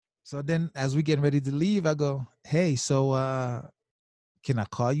So then as we getting ready to leave, I go, hey, so can I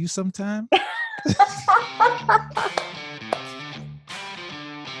call you sometime?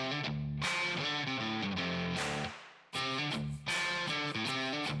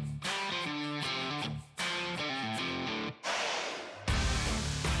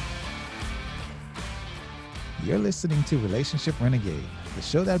 You're listening to Relationship Renegade, the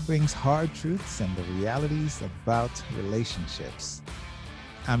show that brings hard truths and the realities about relationships.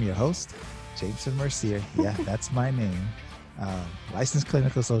 I'm your host, Jameson Mercier. Yeah, that's my name. Licensed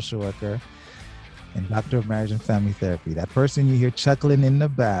clinical social worker and doctor of marriage and family therapy. That person you hear chuckling in the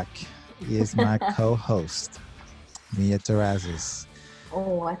back is my co-host, Mia Terrazas.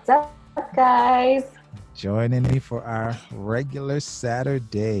 What's up, guys? Joining me for our regular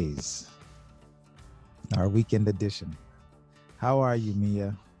Saturdays, our weekend edition. How are you,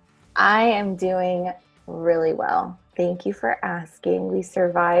 Mia? I am doing really well. Thank you for asking. We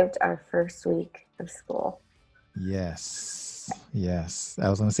survived our first week of school. Yes. I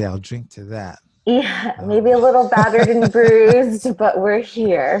was going to say I'll drink to that. Yeah, maybe a little battered and bruised, but we're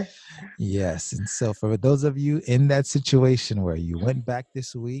here. Yes. And so for those of you in that situation where you went back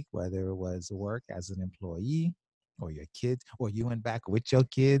this week, whether it was work as an employee or your kids, or you went back with your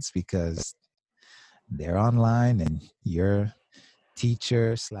kids because they're online and you're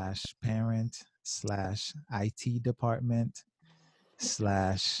teacher / parent / IT department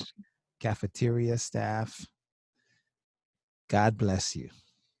 / cafeteria staff, God bless you.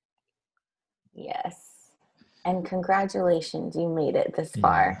 Yes. And congratulations, you made it this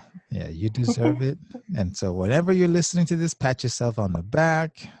far. Yeah, you deserve it. And so whenever you're listening to this, pat yourself on the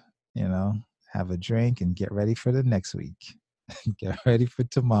back, have a drink and get ready for the next week. Get ready for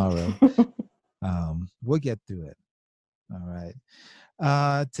tomorrow. We'll get through it. All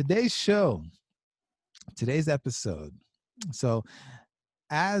right. Today's episode. So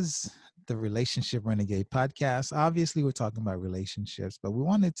as the Relationship Renegade podcast, obviously we're talking about relationships, but we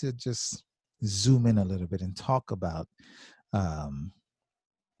wanted to just zoom in a little bit and talk about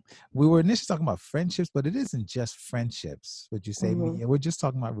we were initially talking about friendships, but it isn't just friendships. Would you say? Mm-hmm. We're just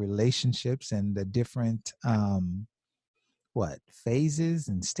talking about relationships and the different phases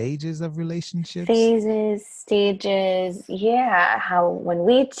and stages of relationships? Phases, stages, yeah. How when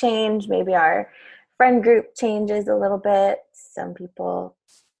we change, maybe our friend group changes a little bit. Some people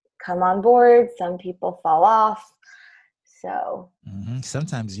come on board, some people fall off. So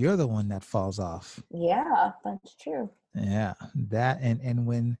sometimes you're the one that falls off. Yeah, that's true. Yeah, that and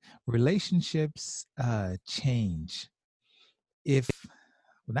when relationships change,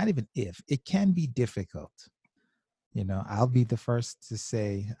 not even if, it can be difficult. I'll be the first to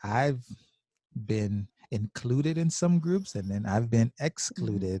say I've been included in some groups and then I've been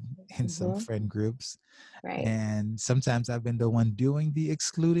excluded in some friend groups. Right. And sometimes I've been the one doing the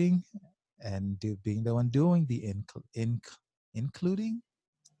excluding and being the one doing the including.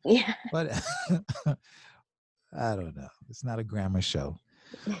 Yeah. But I don't know. It's not a grammar show.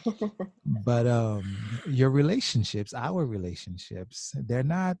 But our relationships, they're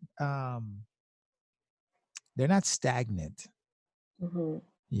not stagnant.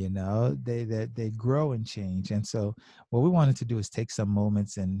 They grow and change. And so what we wanted to do is take some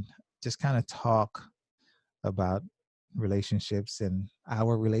moments and just kind of talk about relationships and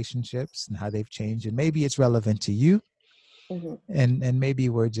our relationships and how they've changed. And maybe it's relevant to you. And maybe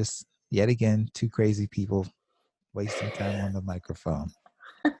we're just, yet again, two crazy people wasting time on the microphone.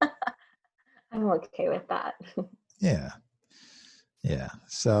 I'm okay with that. Yeah.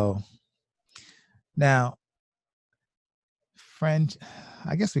 So now,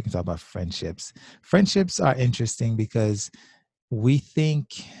 I guess we can talk about friendships. Friendships are interesting because we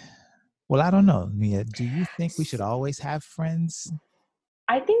think, well, I don't know, Mia, do you think we should always have friends?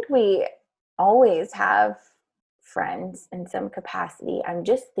 I think we always have friends in some capacity. I'm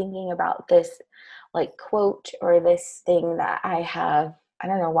just thinking about this quote or this thing that I have. I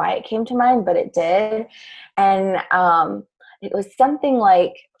don't know why it came to mind, but it did. And it was something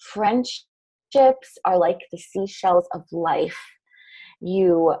like, friendships are like the seashells of life.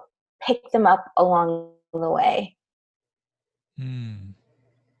 You pick them up along the way.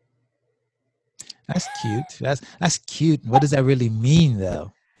 That's cute. That's cute. What does that really mean,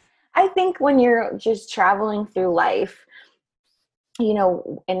 though? I think when you're just traveling through life, in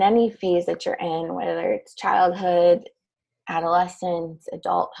any phase that you're in, whether it's childhood, adolescence,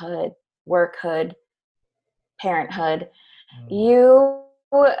 adulthood, workhood, parenthood, you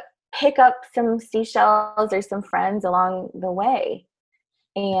pick up some seashells or some friends along the way.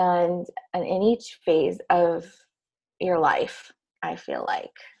 And in each phase of your life, I feel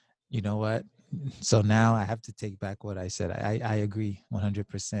like. You know what? So now I have to take back what I said. I agree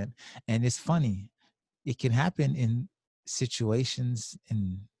 100%. And it's funny. It can happen in situations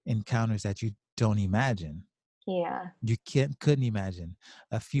and encounters that you don't imagine. Yeah. You couldn't imagine.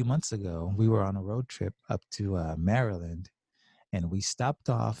 A few months ago, we were on a road trip up to Maryland, and we stopped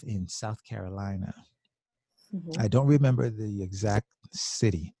off in South Carolina. Hmm. I don't remember the exact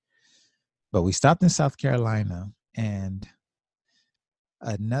city, but we stopped in South Carolina, and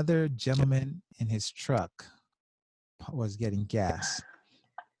another gentleman in his truck was getting gas.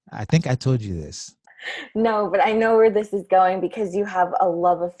 I think I told you this. No, but I know where this is going because you have a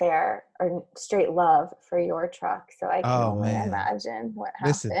love affair or straight love for your truck. So I can Oh only man. imagine what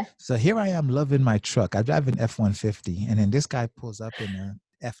Listen, happened. so here I am loving my truck. I drive an F-150, and then this guy pulls up in a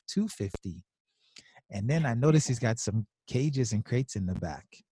F-250. And then I notice he's got some cages and crates in the back.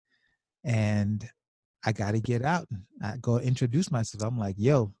 And I got to get out. I go introduce myself. I'm like,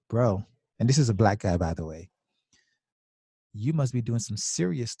 yo, bro. And this is a black guy, by the way. You must be doing some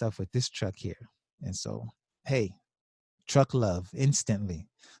serious stuff with this truck here. And so, hey, truck love instantly.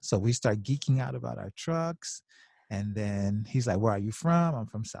 So we start geeking out about our trucks. And then he's like, where are you from? I'm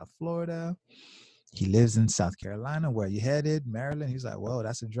from South Florida. He lives in South Carolina. Where are you headed? Maryland. He's like, whoa,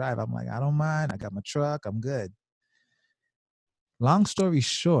 that's a drive. I'm like, I don't mind. I got my truck. I'm good. Long story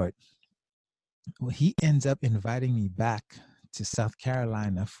short, he ends up inviting me back to South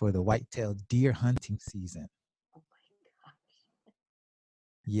Carolina for the white-tailed deer hunting season. Oh my gosh.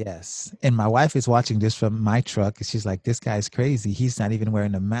 Yes. And my wife is watching this from my truck. And she's like, this guy's crazy. He's not even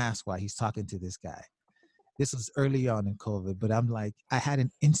wearing a mask while he's talking to this guy. This was early on in COVID, but I'm like, I had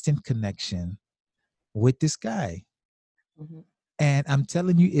an instant connection with this guy. Hmm. And I'm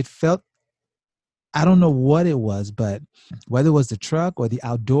telling you, it felt, I don't know what it was, but whether it was the truck or the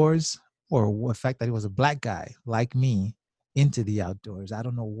outdoors or the fact that he was a black guy like me into the outdoors, I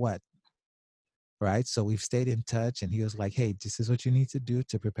don't know what. Right. So we've stayed in touch, and he was like, hey, this is what you need to do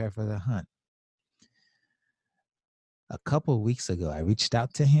to prepare for the hunt. A couple of weeks ago, I reached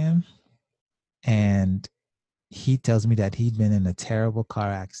out to him, and he tells me that he'd been in a terrible car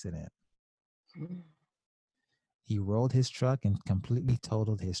accident. He rolled his truck and completely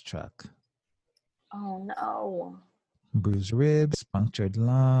totaled his truck. Oh no. Bruised ribs, punctured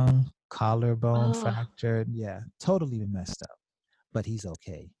lung, collarbone Oh fractured. Yeah, totally messed up. But he's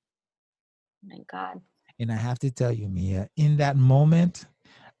okay. my God. And I have to tell you, Mia, in that moment,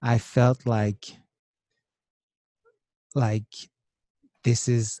 I felt like this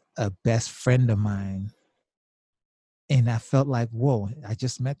is a best friend of mine. And I felt like, whoa, I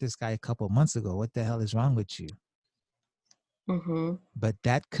just met this guy a couple of months ago. What the hell is wrong with you? Mm-hmm. But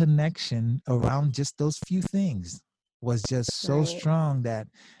that connection around just those few things was just so Right. strong that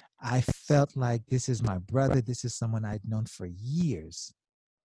I felt like this is my brother. This is someone I'd known for years.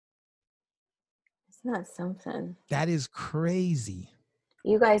 Isn't that something? That is crazy.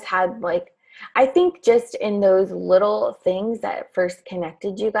 You guys had like, I think just in those little things that first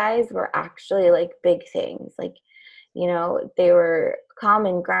connected you guys were actually like big things. Like, they were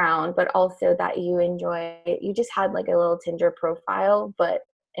common ground, but also that you just had like a little Tinder profile, but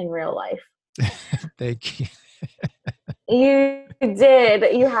in real life. Thank you. You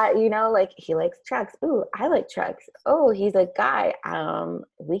did. You had, like he likes trucks. Ooh, I like trucks. Oh, he's a guy.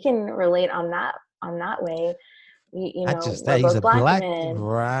 We can relate on that way. I just We're that he's both a black black, men.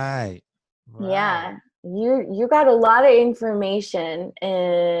 right. Right. Yeah. You got a lot of information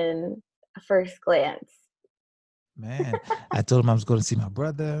in a first glance. Man, I told him I was going to see my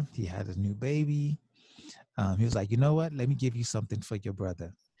brother. He had a new baby. He was like, you know what? Let me give you something for your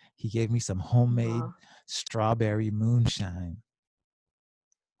brother. He gave me some homemade Oh, strawberry moonshine.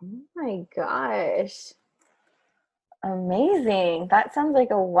 oh my gosh. Amazing. That sounds like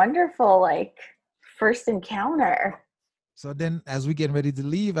a wonderful like first encounter. So then as we get ready to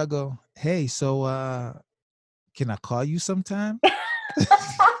leave, I go, hey, so can I call you sometime?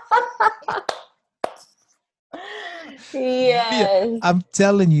 Mia, Yes. I'm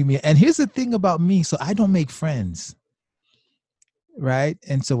telling you, Mia. And here's the thing about me. So I don't make friends. Right.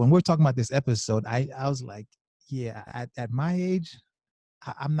 And so when we're talking about this episode, I was like, yeah, at my age,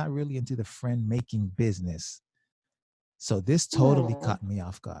 I'm not really into the friend making business. So this totally Hmm. caught me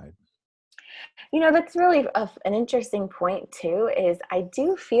off guard. That's really an interesting point too, is I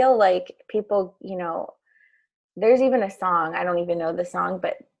do feel like people, there's even a song, I don't even know the song,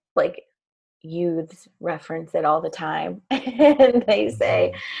 but like youths reference it all the time. And they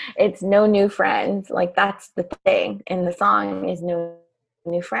say Mhm. it's no new friends. Like that's the thing in the song is no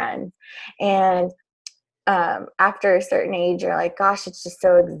new friends. And after a certain age, you're like, gosh, it's just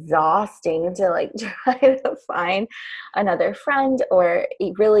so exhausting to like try to find another friend or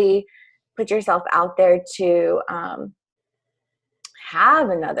really put yourself out there to have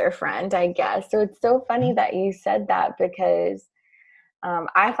another friend, I guess. So it's so funny that you said that, because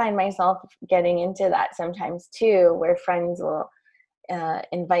I find myself getting into that sometimes too, where friends will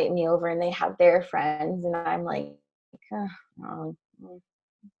invite me over and they have their friends, and I'm like, oh,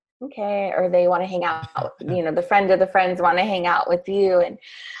 okay. Or they want to hang out, the friend of the friends want to hang out with you. And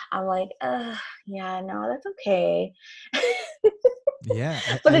I'm like, yeah, no, that's okay. Yeah,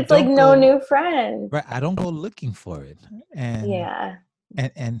 But I it's like don't no go new friends. right. I don't go looking for it, and Yeah.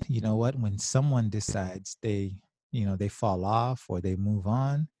 and you know what? When someone decides they fall off or they move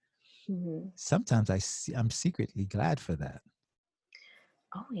on, Mm-hmm. sometimes I'm secretly glad for that.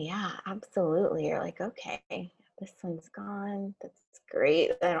 Oh yeah, absolutely. You're like, okay, this one's gone. That's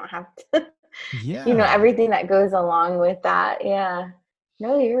great. I don't have to, Yeah. everything that goes along with that. Yeah.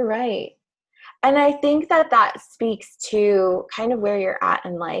 No, you're right. And I think that speaks to kind of where you're at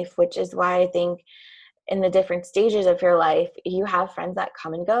in life, which is why I think in the different stages of your life, you have friends that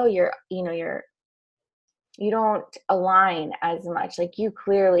come and go. You don't align as much. Like, you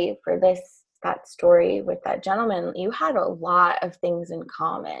clearly, for that story with that gentleman, you had a lot of things in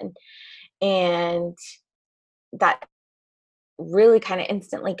common, and that really kind of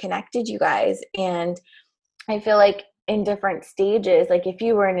instantly connected you guys. And I feel like in different stages, like if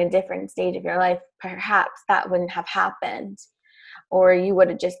you were in a different stage of your life, perhaps that wouldn't have happened, or you would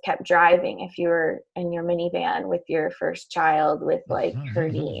have just kept driving if you were in your minivan with your first child with like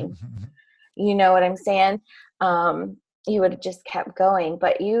Herdine. You know what I'm saying? You would have just kept going,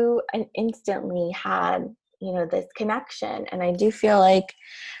 but you instantly had, this connection. And I do feel like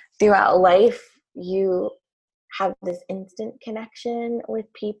throughout life, you have this instant connection with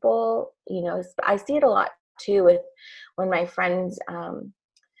people. I see it a lot too with when my friends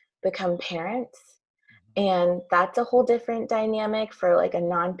become parents. And that's a whole different dynamic for like a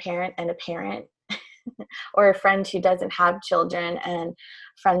non-parent and a parent, or a friend who doesn't have children and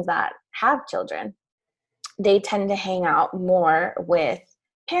friends that have children. They tend to hang out more with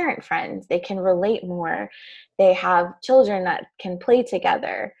parent friends. They can relate more. They have children that can play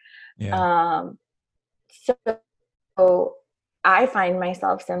together. Yeah. Um, so I find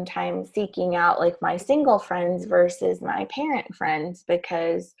myself sometimes seeking out like my single friends versus my parent friends,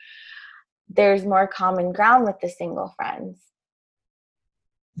 because there's more common ground with the single friends.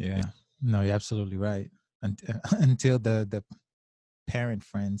 Yeah. No, you're absolutely right. Until the parent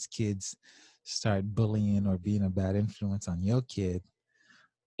friends, kids start bullying or being a bad influence on your kid,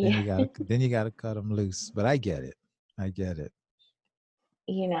 then Yeah. you gotta cut them loose. But I get it. I get it.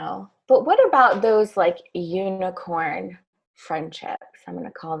 But what about those like unicorn friendships? I'm going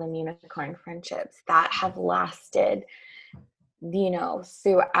to call them unicorn friendships that have lasted,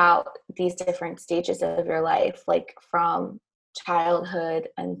 throughout these different stages of your life, like from childhood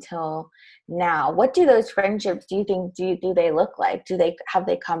until now. What do those friendships, do you think, do they look like? Have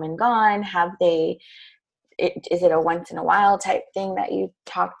they come and gone? Is it a once in a while type thing that you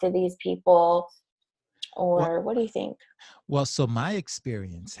talk to these people, Well, or what do you think? well, so my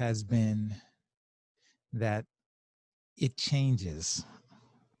experience has been that it changes,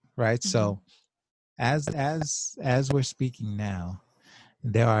 right? Mm-hmm. So as we're speaking now,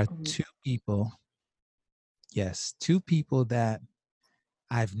 there are Mm-hmm. two people that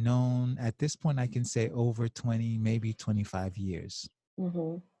I've known at this point, I can say over 20, maybe 25 years.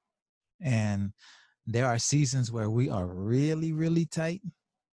 Mm-hmm. And there are seasons where we are really, really tight.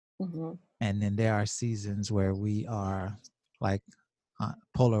 Mm-hmm. And then there are seasons where we are like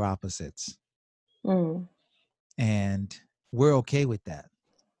polar opposites. Mm. And we're okay with that.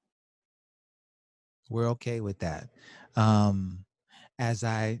 We're okay with that. Um,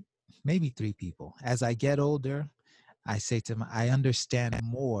 maybe three people, as I get older, I say to them, I understand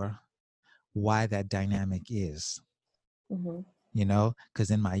more why that dynamic is, Mm-hmm.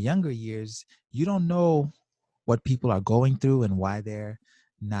 because in my younger years, you don't know what people are going through and why they're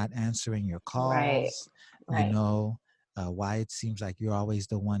not answering your Right. calls, Right. why it seems like you're always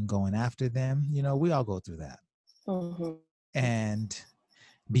the one going after them. We all go through that. Mm-hmm. And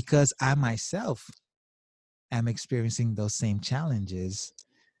because I myself am experiencing those same challenges,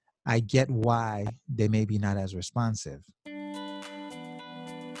 I get why they may be not as responsive.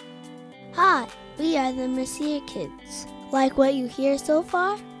 Hi, we are the Mercier Kids. Like what you hear so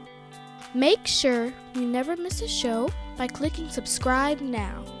far? Make sure you never miss a show by clicking subscribe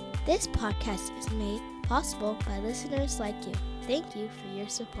now. This podcast is made possible by listeners like you. Thank you for your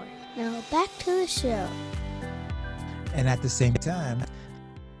support. Now back to the show. And at the same time,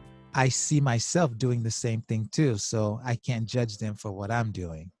 I see myself doing the same thing too. So I can't judge them for what I'm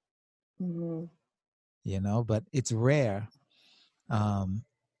doing, Mm-hmm. but it's rare.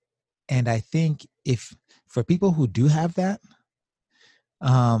 And I think if for people who do have that,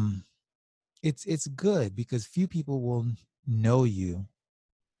 um, it's good because few people will know you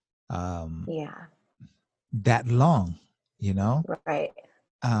um, Yeah. that long, you know. Right.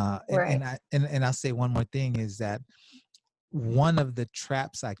 And Right. and I'll say one more thing is that one of the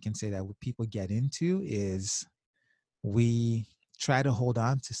traps I can say that people get into is we try to hold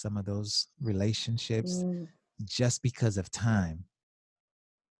on to some of those relationships Mm, just because of time.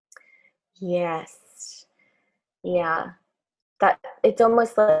 yes. Yeah. That it's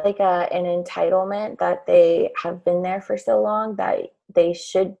almost like an entitlement that they have been there for so long that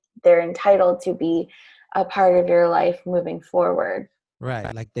they're entitled to be a part of your life moving forward.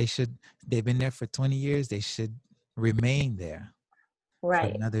 Right. Like they've been there for 20 years, they should remain there for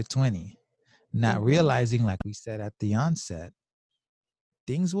Right. another 20. Not Hmm. realizing, like we said at the onset,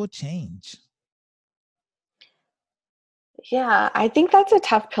 things will change. Yeah, I think that's a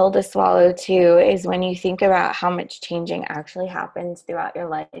tough pill to swallow too, is when you think about how much changing actually happens throughout your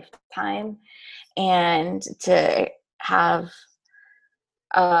lifetime, and to have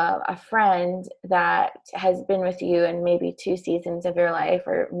a friend that has been with you in maybe two seasons of your life,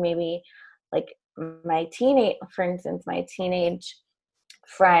 or maybe like for instance, my teenage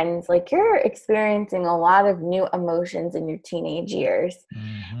friends, like you're experiencing a lot of new emotions in your teenage years,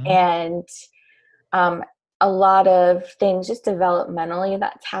 Mm-hmm. and um, a lot of things just developmentally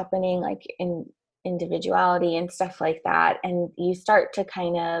that's happening, like in individuality and stuff like that. And you start to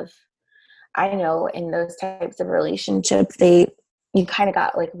kind of, I know in those types of relationships, you kind of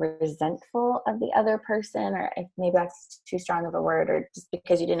got like resentful of the other person, or if maybe that's too strong of a word, or just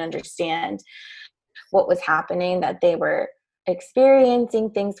because you didn't understand what was happening, that they were experiencing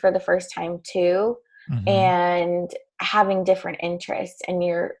things for the first time too, Mm-hmm. and having different interests, and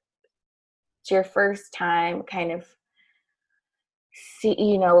it's your first time kind of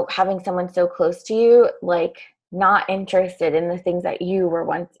having someone so close to you, like not interested in the things that you were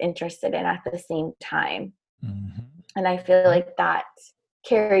once interested in at the same time. Mm-hmm. And I feel like that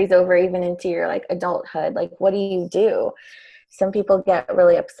carries over even into your like adulthood. Like, what do you do? Some people get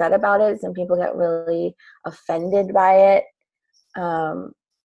really upset about it. Some people get really offended by it. Um,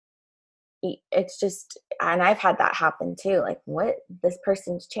 it's just, and I've had that happen too. Like, what? This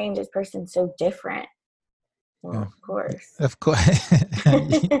person's changed. This person's so different. Well, Yeah. of course. Of course.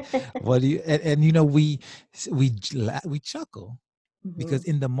 What do you and we chuckle Hmm. because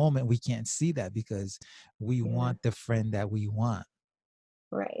in the moment we can't see that because we Yeah. want the friend that we want,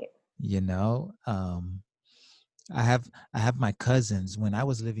 Right. you know. I have I have my cousins. When I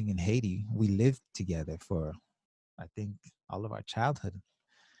was living in Haiti, we lived together for I think all of our childhood.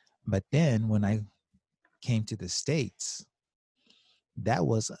 But then when I came to the States, that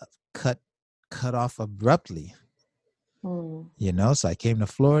was cut off abruptly, Mm. you know. So I came to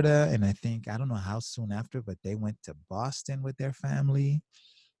Florida, and I think I don't know how soon after, but they went to Boston with their family,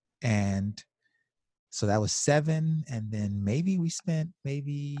 and so that was 7, and then maybe we spent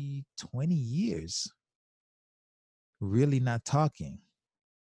maybe 20 years really not talking.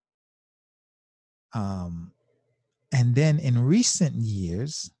 Um, and then in recent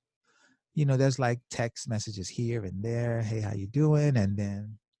years, you know, there's like text messages here and there. Hey, how you doing? And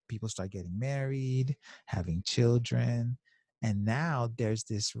then people start getting married, having children. And now there's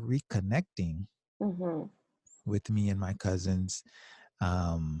this reconnecting Hmm. with me and my cousins.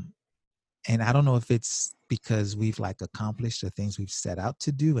 Um, and I don't know if it's because we've like accomplished the things we've set out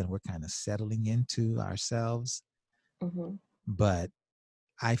to do and we're kind of settling into ourselves, Hmm. but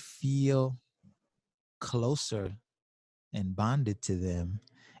I feel closer and bonded to them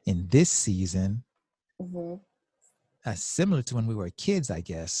in this season, Hmm. similar to when we were kids, I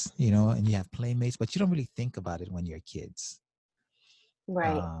guess, you know, and you have playmates, but you don't really think about it when you're kids.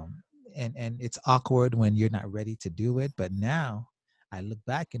 Right. Um, and it's awkward when you're not ready to do it. But now I look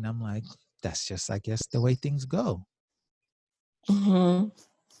back and I'm like, that's just, I guess, the way things go. Hmm.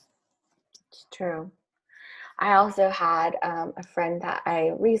 It's true. I also had a friend that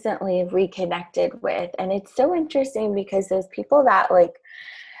I recently reconnected with, and it's so interesting because those people that like,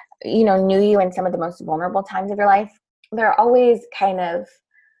 knew you in some of the most vulnerable times of your life, they're always kind of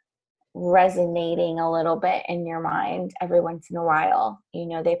resonating a little bit in your mind every once in a while.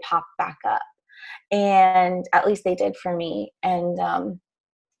 They pop back up, and at least they did for me. And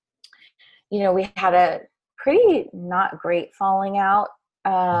we had a pretty not great falling out.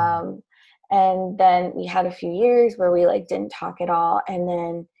 Mm. Um, and then we had a few years where we like didn't talk at all. And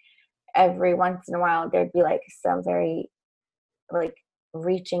then every once in a while there'd be like some very like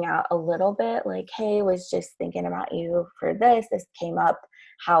reaching out a little bit, like, hey, was just thinking about you for this came up.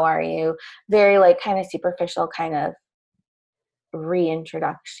 How are you? Very like kind of superficial kind of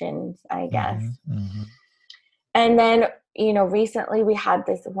reintroductions, I guess. Mm-hmm, mm-hmm. And then, recently we had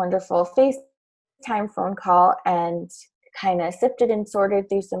this wonderful FaceTime phone call and kind of sifted and sorted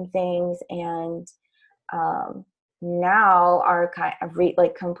through some things, and now are kind of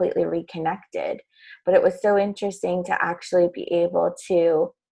completely reconnected. But it was so interesting to actually be able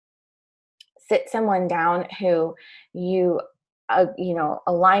to sit someone down who you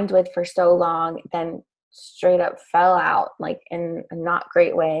aligned with for so long, then straight up fell out like in a not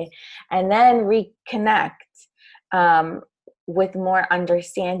great way, and then reconnect with more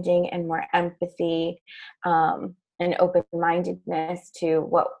understanding and more empathy, and open-mindedness to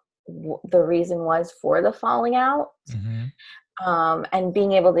what the reason was for the falling out, Mm-hmm. and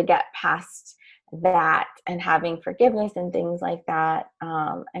being able to get past that and having forgiveness and things like that,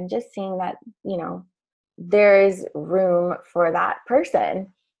 and just seeing that there is room for that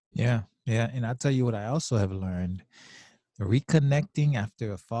person. Yeah, yeah. And I'll tell you what I also have learned. Reconnecting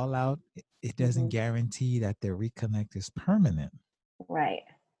after a fallout, it doesn't Hmm. guarantee that the reconnect is permanent. Right.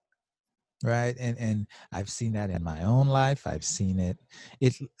 Right. And I've seen that in my own life. I've seen it.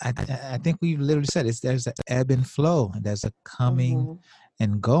 I think we literally said there's an ebb and flow. There's a coming Hmm.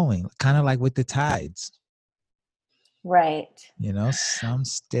 and going, kind of like with the tides. Right. Some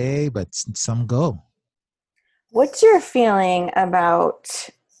stay, but some go. What's your feeling about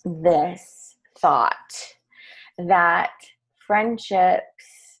this thought that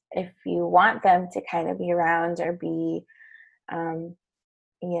friendships, if you want them to kind of be around or be, um,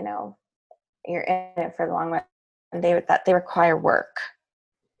 you know, you're in it for the long run, that they require work?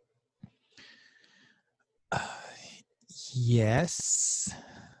 Yes.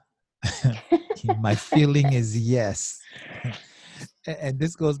 My feeling is yes. And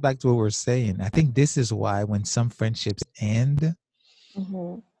this goes back to what we're saying. I think this is why when some friendships end,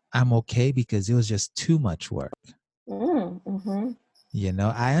 Mm-hmm. I'm okay because it was just too much work. Mm-hmm.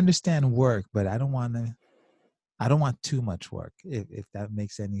 I understand work, but I don't want too much work, if that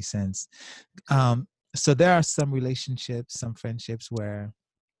makes any sense. So there are some relationships, some friendships where,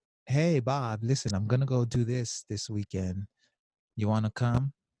 hey, Bob, listen, I'm going to go do this weekend. You want to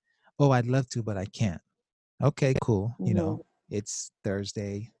come? Oh, I'd love to, but I can't. Okay, cool. Mm-hmm. It's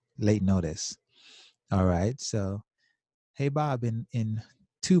Thursday, late notice. All right. So, hey, Bob, in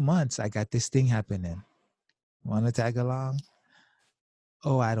 2 months, I got this thing happening. Want to tag along?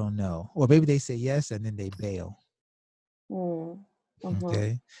 Oh, I don't know. Or maybe they say yes and then they bail. Mm-hmm.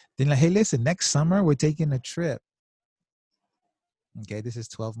 Okay. Then like, hey, listen, next summer we're taking a trip. Okay. This is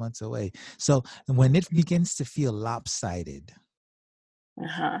 12 months away. So when it begins to feel lopsided,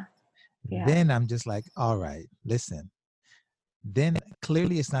 Uh-huh. Yeah. then I'm just like, all right, listen. Then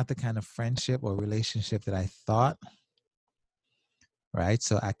clearly it's not the kind of friendship or relationship that I thought. Right.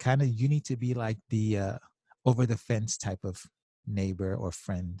 So you need to be like the over the fence type of neighbor or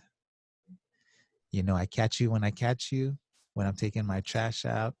friend. I catch you when I catch you, when I'm taking my trash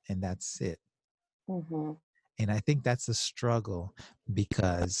out, and that's it. Mm-hmm. And I think that's a struggle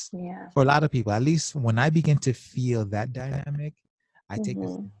because Yeah. for a lot of people, at least when I begin to feel that dynamic, I take a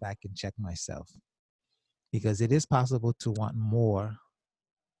Mm-hmm. step back and check myself, because it is possible to want more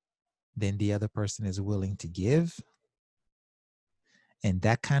than the other person is willing to give. And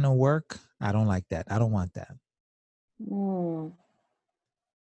that kind of work, I don't like that. I don't want that. Mm.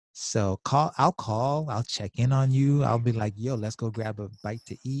 So I'll check in on you. I'll be like, yo, let's go grab a bite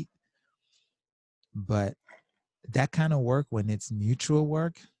to eat. But that kind of work, when it's mutual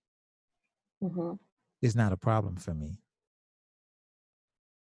work, Mm-hmm. is not a problem for me.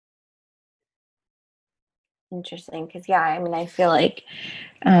 Interesting. Because, yeah, I mean, I feel like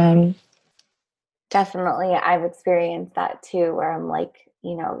definitely I've experienced that too, where I'm like,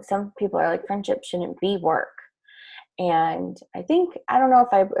 some people are like, friendship shouldn't be work. And I don't know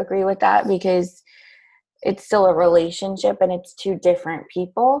if I agree with that, because it's still a relationship and it's two different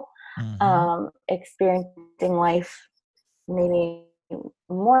people Mm-hmm. experiencing life maybe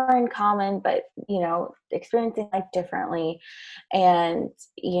more in common, but experiencing life differently. And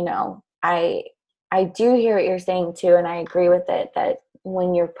I do hear what you're saying too, and I agree with it, that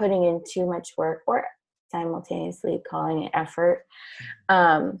when you're putting in too much work or simultaneously calling it effort,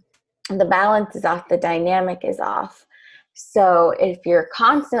 the balance is off, the dynamic is off. So if you're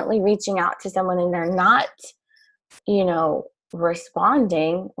constantly reaching out to someone and they're not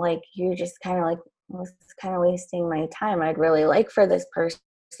responding, like, you're just kind of like, well, this is kind of wasting my time. I'd really like for this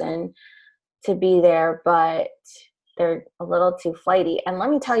person to be there, but they're a little too flighty. And let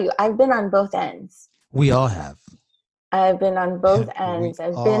me tell you, I've been on both ends. We all have. I've been on both We ends.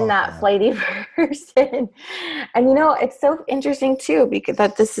 I've been all that have. flighty person. And it's so interesting too, because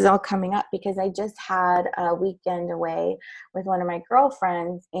that this is all coming up, because I just had a weekend away with one of my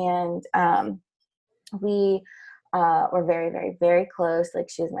girlfriends, and we were very, very, very close. Like,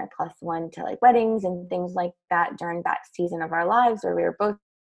 she was my plus one to like weddings and things like that during that season of our lives where we were both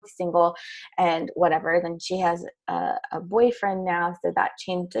single and whatever. Then she has a boyfriend now, so that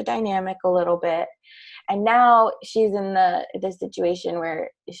changed the dynamic a little bit. And now she's in the situation where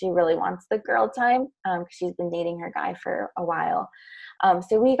she really wants the girl time, because she's been dating her guy for a while.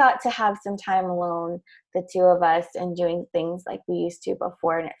 So we got to have some time alone, the two of us, and doing things like we used to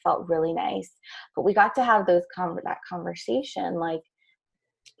before, and it felt really nice. But we got to have that conversation, like,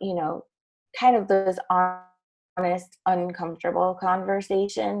 kind of those honest, uncomfortable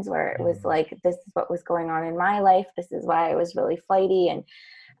conversations where it was Mhm. like, this is what was going on in my life. This is why I was really flighty. And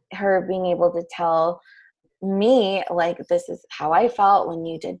her being able to tell me, like, this is how I felt when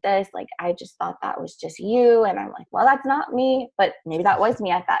you did this. Like, I just thought that was just you. And I'm like, well, that's not me, but maybe that was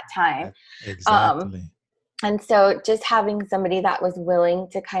me at that time. Um, Exactly. and so just having somebody that was willing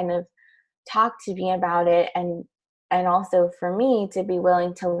to kind of talk to me about it, and also for me to be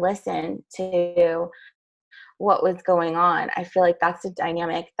willing to listen to what was going on. I feel like that's a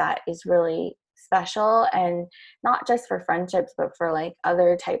dynamic that is really special, and not just for friendships, but for like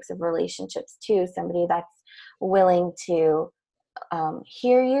other types of relationships too. Somebody that's willing to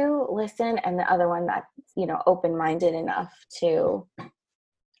hear you, listen, and the other one that's, open-minded enough to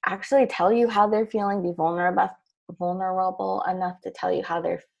actually tell you how they're feeling, be vulnerable enough to tell you how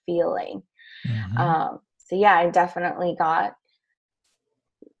they're feeling. Hmm. So yeah, I definitely got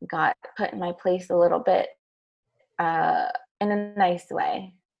put in my place a little bit, uh, in a nice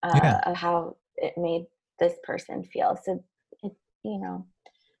way, Yeah. of how it made this person feel. So it, you know,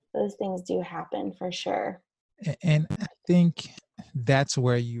 those things do happen for sure. And I think that's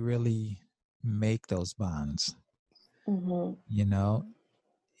where you really make those bonds. Mhm. You know,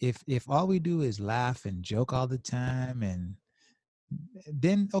 if all we do is laugh and joke all the time, and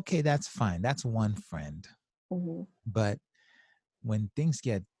then okay, that's fine. That's one friend. Mhm. But when things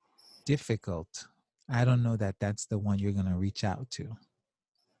get difficult, I don't know that that's the one you're gonna reach out to.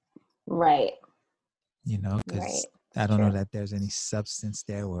 Right. Because Right. I It's don't know true. that there's any substance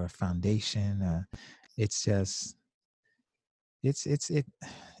there or a foundation. It's just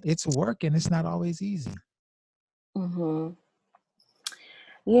it's work, and it's not always easy. Mhm.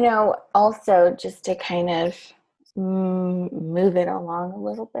 Also, just to kind of move it along a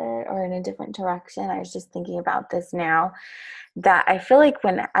little bit or in a different direction, I was just thinking about this now, that I feel like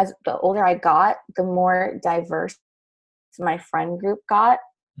as the older I got, the more diverse my friend group got.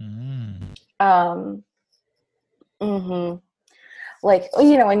 Mm, Um, hmm Like,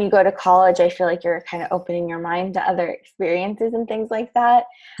 when you go to college, I feel like you're kind of opening your mind to other experiences and things like that.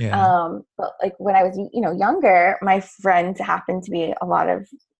 yeah. But like when I was, younger, my friends happened to be a lot of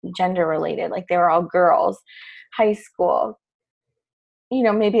gender related. Like, they were all girls. High school,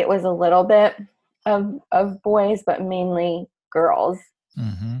 maybe it was a little bit of boys, but mainly girls.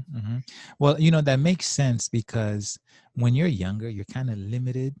 Hmm. Hmm. Well, that makes sense because when you're younger, you're kind of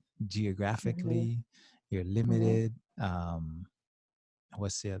limited Hmm. geographically. You're Hmm. limited.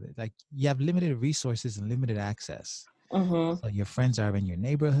 What's the other? Like you have limited resources and limited access. Hmm. So your friends are in your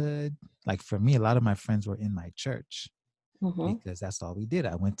neighborhood. Like for me, a lot of my friends were in my church Hmm. because that's all we did.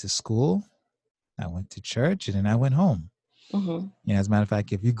 I went to school, I went to church, and then I went home. Hmm. As a matter of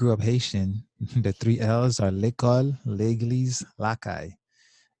fact, if you grew up Haitian, the three L's are l'école, l'église, la caille.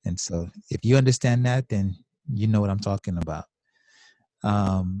 And so if you understand that, then you know what I'm talking about.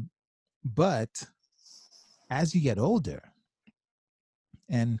 Um, but as you get older,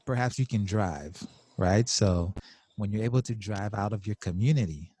 and perhaps you can drive, right? So when you're able to drive out of your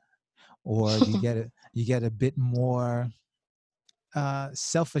community, or you get a bit more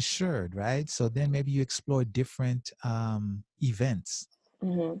self-assured, right? So then maybe you explore different events,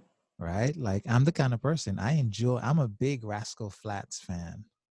 Hmm. right? Like I'm the kind of person I'm a big Rascal Flats fan.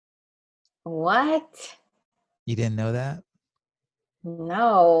 What? You didn't know that?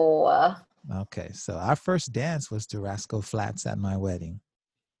 No. Okay, so our first dance was to Rascal Flats at my wedding.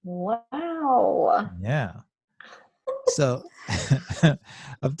 Wow. Yeah. So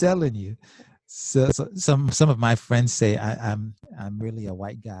I'm telling you. So some of my friends say I'm really a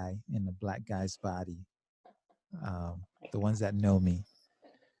white guy in a black guy's body. The ones that know me.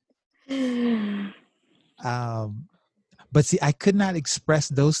 Um, but see, I could not express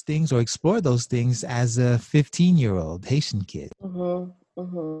those things or explore those things as a 15-year-old Haitian kid. Mhm.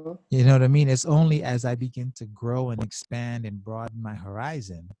 Mhm. You know what I mean? It's only as I begin to grow and expand and broaden my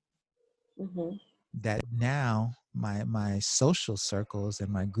horizon Mhm. that now my social circles and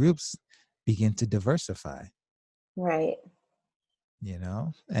my groups begin to diversify. Right. You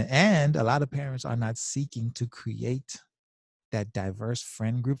know, and a lot of parents are not seeking to create that diverse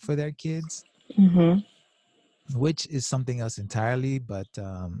friend group for their kids, which is something else entirely. But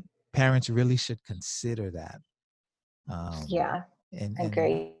parents really should consider that. Yeah, And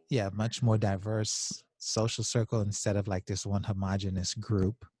agree. yeah, much more diverse social circle instead of like this one homogenous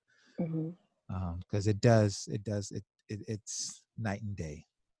group, because it's night and day.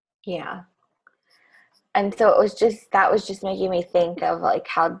 Yeah. And so that was just making me think of like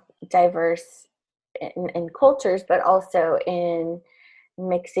how diverse in cultures, but also in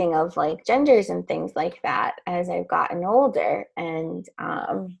mixing of like genders and things like that as I've gotten older. And,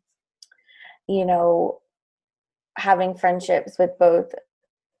 you know, having friendships with both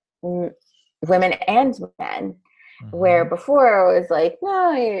women and men, where before it was like,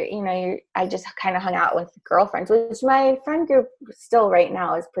 no, I just kind of hung out with girlfriends, which my friend group still right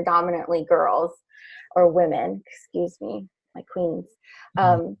now is predominantly girls or women, excuse me, my queens.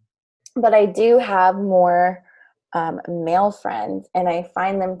 But I do have more male friends, and I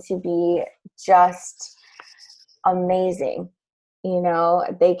find them to be just amazing. You know,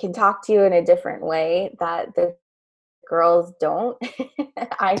 they can talk to you in a different way that the girls don't.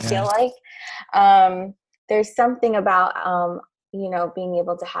 I feel like there's something about being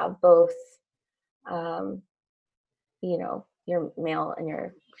able to have both your male and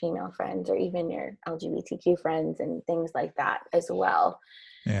your female friends, or even your LGBTQ friends and things like that as well.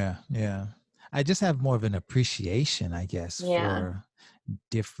 Yeah. I just have more of an appreciation, I guess, for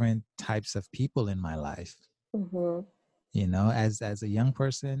different types of people in my life. You know, as a young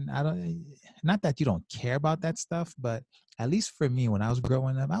person, not that you don't care about that stuff, but at least for me, when I was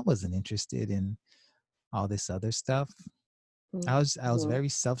growing up, I wasn't interested in all this other stuff. I was very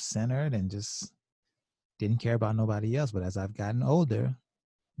self-centered and just didn't care about nobody else. But as I've gotten older,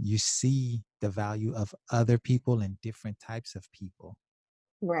 you see the value of other people and different types of people.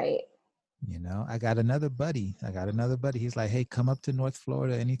 Right. You know, I got another buddy. He's like, hey, come up to North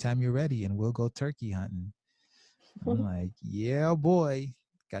Florida anytime you're ready and we'll go turkey hunting. I'm like, yeah, boy,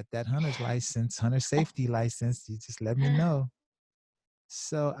 got that hunter safety license. You just let me know.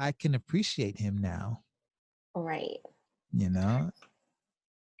 So I can appreciate him now. Right. You know?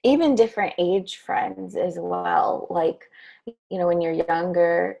 Even different age friends as well. Like, when you're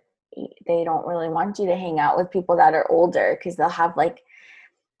younger, they don't really want you to hang out with people that are older because they'll have like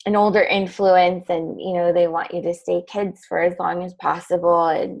an older influence, and they want you to stay kids for as long as possible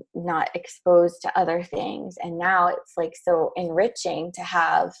and not exposed to other things. And now it's like so enriching to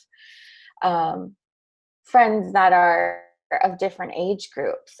have friends that are of different age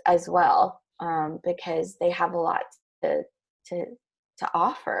groups as well, because they have a lot to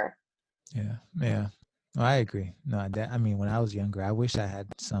offer. Yeah. Well, I agree. No, I mean, when I was younger, I wish I had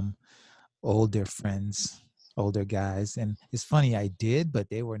some older friends, older guys. And it's funny, I did, but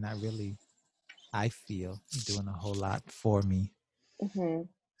they were not really, I feel, doing a whole lot for me.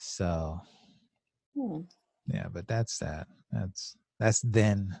 So, yeah, but that's that. That's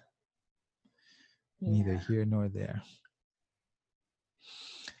then. Neither here nor there.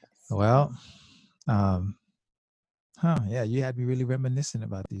 Well, yeah, you had me really reminiscent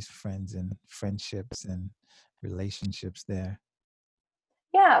about these friends and friendships and relationships there.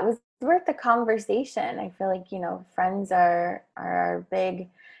 Yeah, it was worth the conversation. I feel like, friends are our big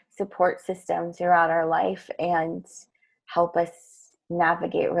support system throughout our life and help us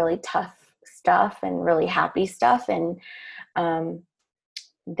navigate really tough stuff and really happy stuff. And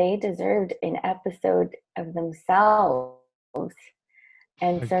they deserved an episode of themselves.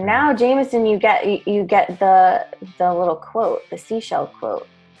 And so now, Jameson, you get the little quote, the seashell quote.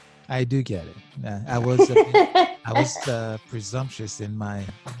 I do get it. I was presumptuous in my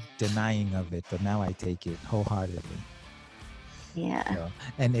denying of it, but now I take it wholeheartedly. Yeah. So,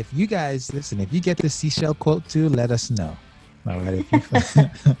 and if you guys listen, if you get the seashell quote too, let us know. All right.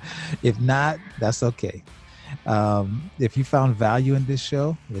 If not, that's okay. If you found value in this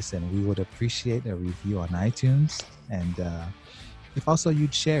show, listen, we would appreciate a review on iTunes. And if also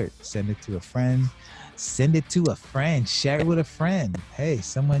you'd share it, send it to a friend. Share it with a friend. Hey,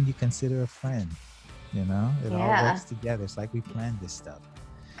 someone you consider a friend. It all works together. It's like we planned this stuff.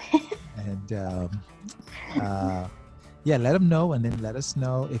 And let them know, and then let us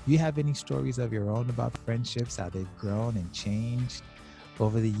know if you have any stories of your own about friendships, how they've grown and changed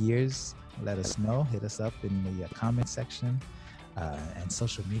over the years. Let us know. Hit us up in the comment section and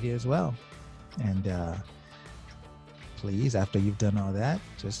social media as well. And please, after you've done all that,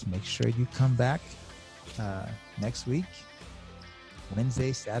 just make sure you come back next week,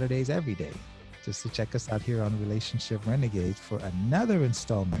 Wednesdays, Saturdays, every day. just to check us out here on Relationship Renegade for another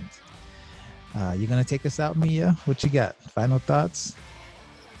installment. You're going to take us out, Mia? What you got? Final thoughts?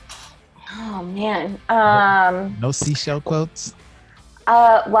 Oh, man. No seashell quotes?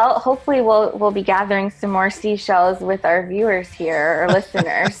 Well, hopefully we'll be gathering some more seashells with our viewers here, or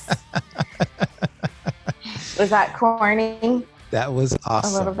listeners. Was that corny? That was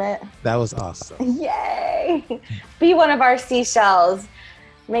awesome. A little bit. That was awesome. Yay! Be one of our seashells.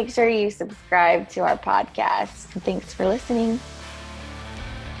 Make sure you subscribe to our podcast. Thanks for listening.